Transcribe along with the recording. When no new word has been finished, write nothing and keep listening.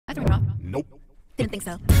Didn't think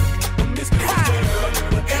so.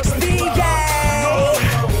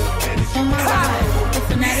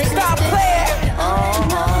 Stop playing.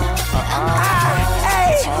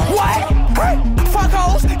 Hey, what? Fuck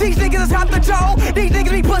hoes. These niggas is hot the Joe. These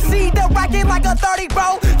niggas be pussy. They're rocking like a 30,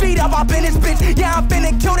 bro. Beat up up in this bitch. Yeah, I'm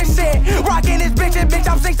finna kill this shit. Rocking this bitch and bitch,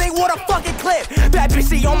 I'm 16 with a fucking clip. That bitch,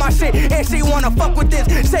 she on my shit and she wanna fuck with this.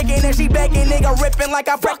 Shaking and she begging, nigga ripping like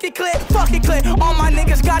a fucking clip. Fucking clip. All my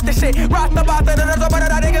niggas got the shit. Rock about the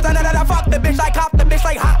niggas. Fuck the bitch like cop the bitch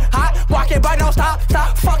like hot. Walking but no stop.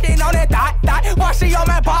 Fucking on that dot. Watch she on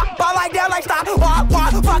that pop like that like stop. Walk.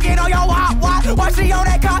 Fucking on your walk. Watch she on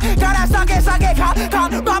that cock. Gotta suck it, cock.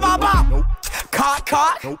 Cock.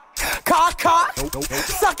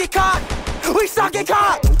 Suck it, cock. We suck it,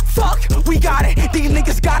 cock. Fuck, we got it. These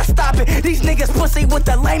niggas gotta stop it. These niggas pussy with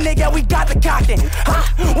the lame nigga. We got the cocking.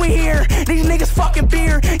 We here. These niggas fucking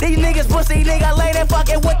beer. These niggas pussy nigga lay there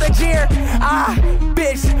fucking with the jeer.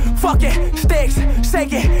 Bitch, fucking sticks.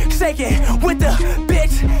 Shake it with the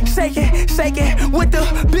bitch. Shake it with the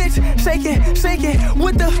bitch. Shake it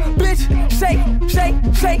with the bitch. Shake.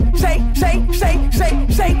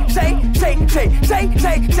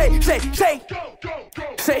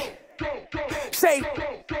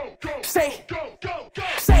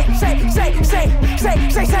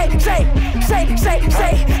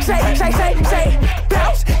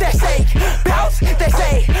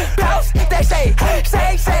 Bounce, that shake.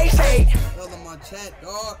 Tell my chat,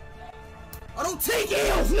 dog. I don't take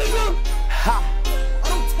L's, nigga. I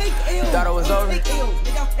don't take L's. Thought it was over? I don't take L's,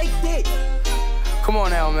 nigga. I take dick. Come on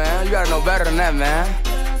now, man. You gotta know better than that, man.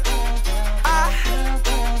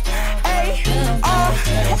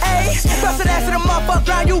 Bust it ass to the motherfucker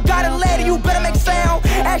ground. You got a lady, you better make sound.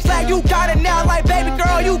 Act like you got